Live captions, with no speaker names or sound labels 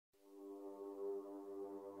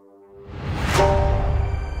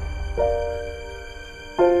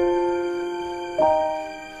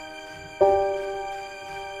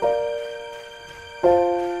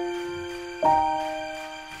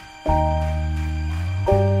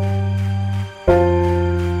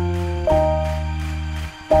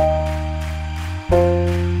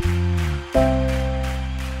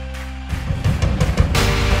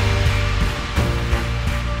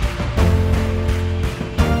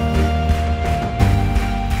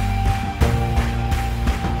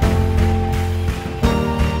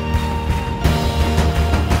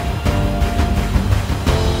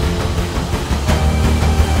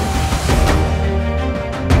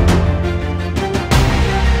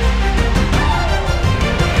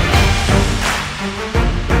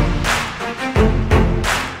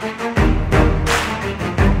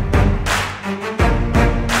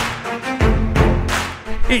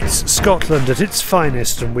Scotland at its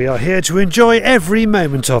finest, and we are here to enjoy every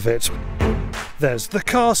moment of it. There's the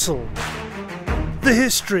castle, the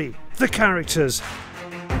history, the characters,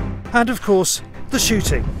 and of course, the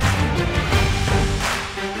shooting.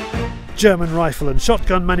 German rifle and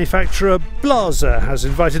shotgun manufacturer Blaser has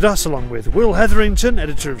invited us, along with Will Hetherington,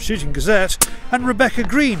 editor of Shooting Gazette, and Rebecca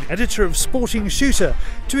Green, editor of Sporting Shooter,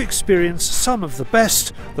 to experience some of the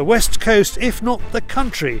best the West Coast, if not the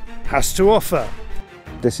country, has to offer.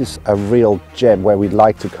 This is a real gem where we'd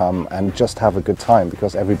like to come and just have a good time,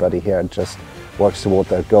 because everybody here just works toward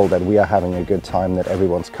that goal, that we are having a good time, that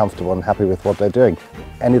everyone's comfortable and happy with what they're doing.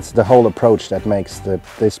 And it's the whole approach that makes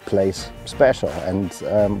this place special, and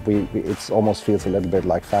it almost feels a little bit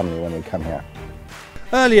like family when we come here.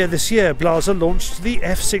 Earlier this year, Blaser launched the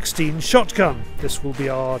F16 shotgun. This will be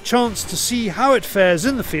our chance to see how it fares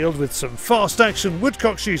in the field with some fast-action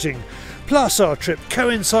woodcock shooting. Plus, our trip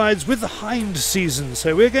coincides with the hind season,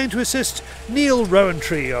 so we're going to assist Niall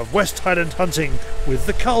Rowantree of West Highland Hunting with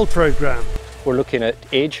the cull programme. We're looking at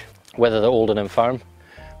age, whether they're old and infirm.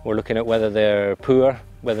 We're looking at whether they're poor,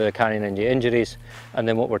 whether they're carrying any injuries, and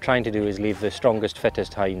then what we're trying to do is leave the strongest,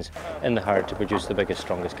 fittest hinds in the herd to produce the biggest,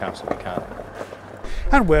 strongest calves that we can.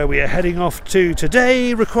 And where we are heading off to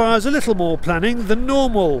today requires a little more planning than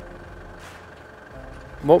normal.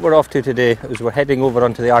 What we're off to today is we're heading over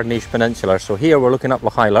onto the Ardnamurchan Peninsula. So here we're looking up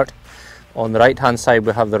Highland. On the right hand side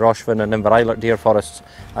we have the Roshvin and Inverailer deer forests,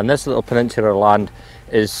 and this little peninsular land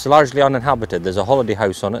is largely uninhabited. There's a holiday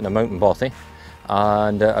house on it in a mountain bothy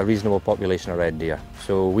and a reasonable population of red deer.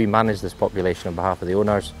 So we manage this population on behalf of the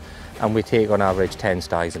owners, and we take on average 10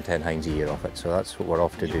 stags and 10 hinds a year off it. So that's what we're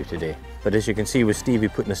off to do today. But as you can see with Stevie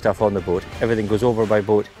putting the stuff on the boat, everything goes over by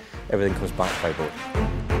boat, everything comes back by boat.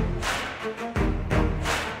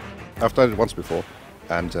 I've done it once before,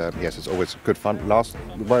 and yes, it's always good fun.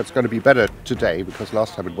 It's going to be better today, because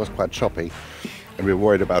last time it was quite choppy and we were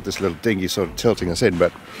worried about this little dinghy sort of tilting us in,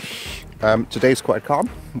 but today's quite calm.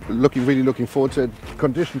 Really looking forward to it.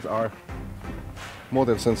 Conditions are more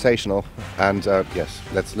than sensational, and yes,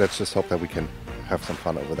 let's just hope that we can have some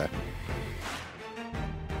fun over there.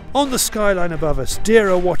 On the skyline above us, deer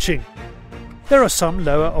are watching. There are some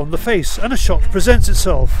lower on the face, and a shot presents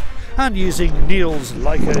itself. And using Niall's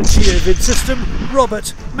Leica GeoVid system,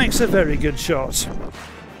 Robert makes a very good shot.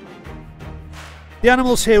 The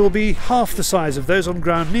animals here will be half the size of those on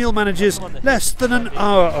ground Niall manages less than an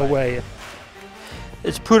hour away.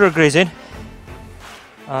 It's poorer grazing,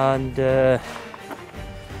 and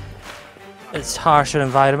it's harsher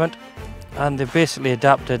environment, and they've basically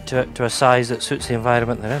adapted to a size that suits the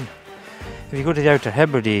environment they're in. If you go to the Outer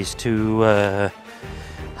Hebrides, to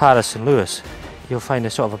Harris and Lewis, you'll find a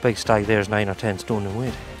sort of a big stag there is 9 or 10 stone in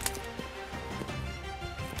weight.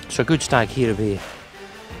 So a good stag here would be,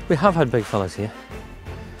 we have had big fellas here,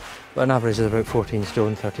 but on average is about 14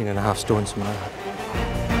 stone, 13 and a half stone, something like that.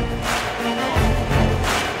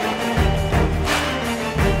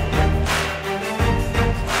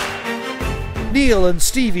 Niall and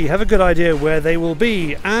Stevie have a good idea where they will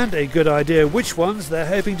be, and a good idea which ones they're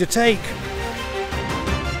hoping to take.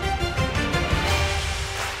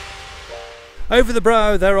 Over the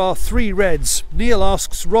brow there are 3 reds. Niall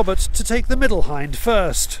asks Robert to take the middle hind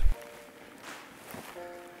first.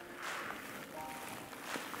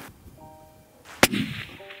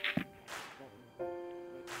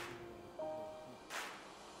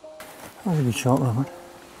 That was a good shot, Robert.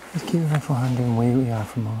 Just keep the rifle handing away we are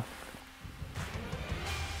from all.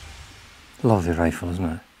 Lovely rifle, isn't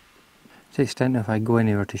it? To the extent if I go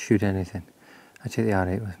anywhere to shoot anything, I take the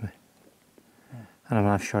R8 with me. And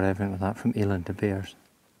I've shot everything with that, from eland to bears.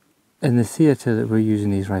 In the theatre that we're using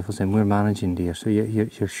these rifles in, we're managing deer, so you're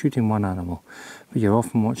shooting one animal, but you're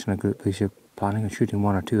often watching a group because you're planning on shooting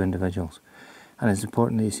 1 or 2 individuals. And it's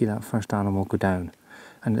important that you see that first animal go down,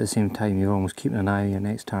 and at the same time you're almost keeping an eye on your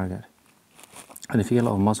next target. And if you get a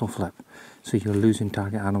little muzzle flip, so you're losing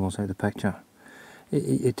target animals out of the picture,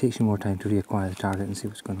 it takes you more time to reacquire the target and see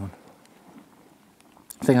what's going on.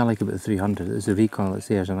 The thing I like about the 300 is the recoil that's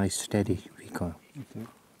there is a nice steady recoil.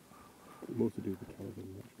 More to do with the caliber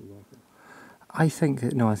than the actual rifle.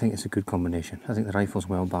 I think it's a good combination. I think the rifle's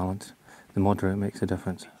well balanced, the moderate makes a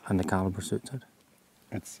difference, and the caliber suits it.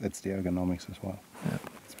 It's the ergonomics as well. Yeah.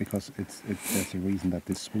 It's because there's a reason that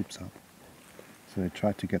this swoops up. So they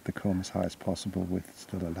try to get the comb as high as possible with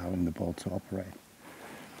still allowing the ball to operate.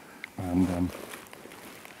 And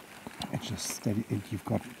it's just steady. You've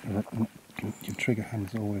got your trigger hand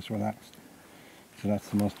is always relaxed. So that's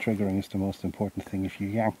the most triggering, is the most important thing. If you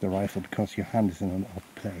yank the rifle, because your hand is in an odd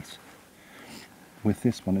place. With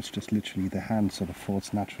this one, it's just literally the hand sort of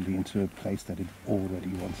falls naturally into a place that it already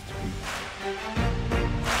wants to be.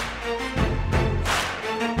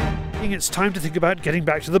 It's time to think about getting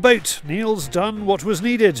back to the boat. Neil's done what was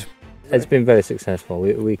needed. It's been very successful.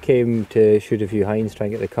 We came to shoot a few hinds, try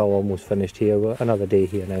and get the cull almost finished here. Well, another day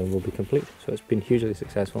here now and we'll be complete. So it's been hugely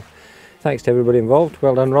successful. Thanks to everybody involved.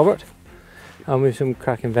 Well done, Robert. And we've some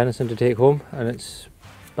cracking venison to take home, and it's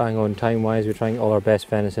bang on time wise. We're trying all our best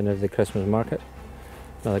venison at the Christmas market.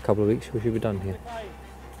 Another couple of weeks we should be done here.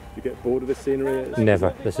 Do you get bored of the scenery?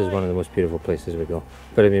 Never. This is one of the most beautiful places we go.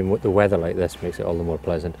 But I mean, with the weather like this makes it all the more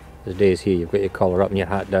pleasant. There's days here you've got your collar up and your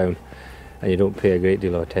hat down and you don't pay a great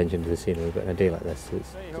deal of attention to the scenery, but in a day like this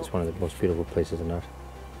it's one of the most beautiful places on earth.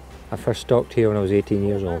 I first stocked here when I was 18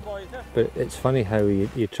 years old, but it's funny how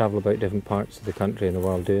you travel about different parts of the country and the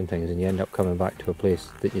world doing things and you end up coming back to a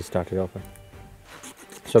place that you started off in.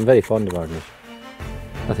 So I'm very fond of Ardnamurchan.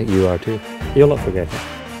 I think you are too. You'll not forget it.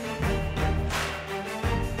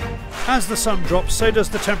 As the sun drops, so does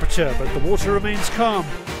the temperature, but the water remains calm.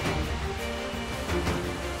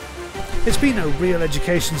 It's been a real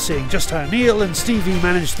education seeing just how Neil and Stevie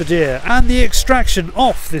managed the deer and the extraction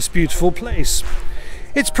off this beautiful place.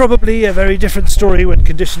 It's probably a very different story when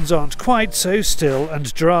conditions aren't quite so still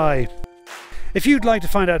and dry. If you'd like to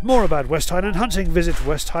find out more about West Highland hunting, visit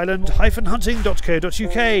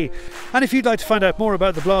westhighland-hunting.co.uk. And if you'd like to find out more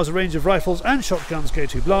about the Blaser range of rifles and shotguns, go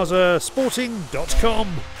to blasersporting.com.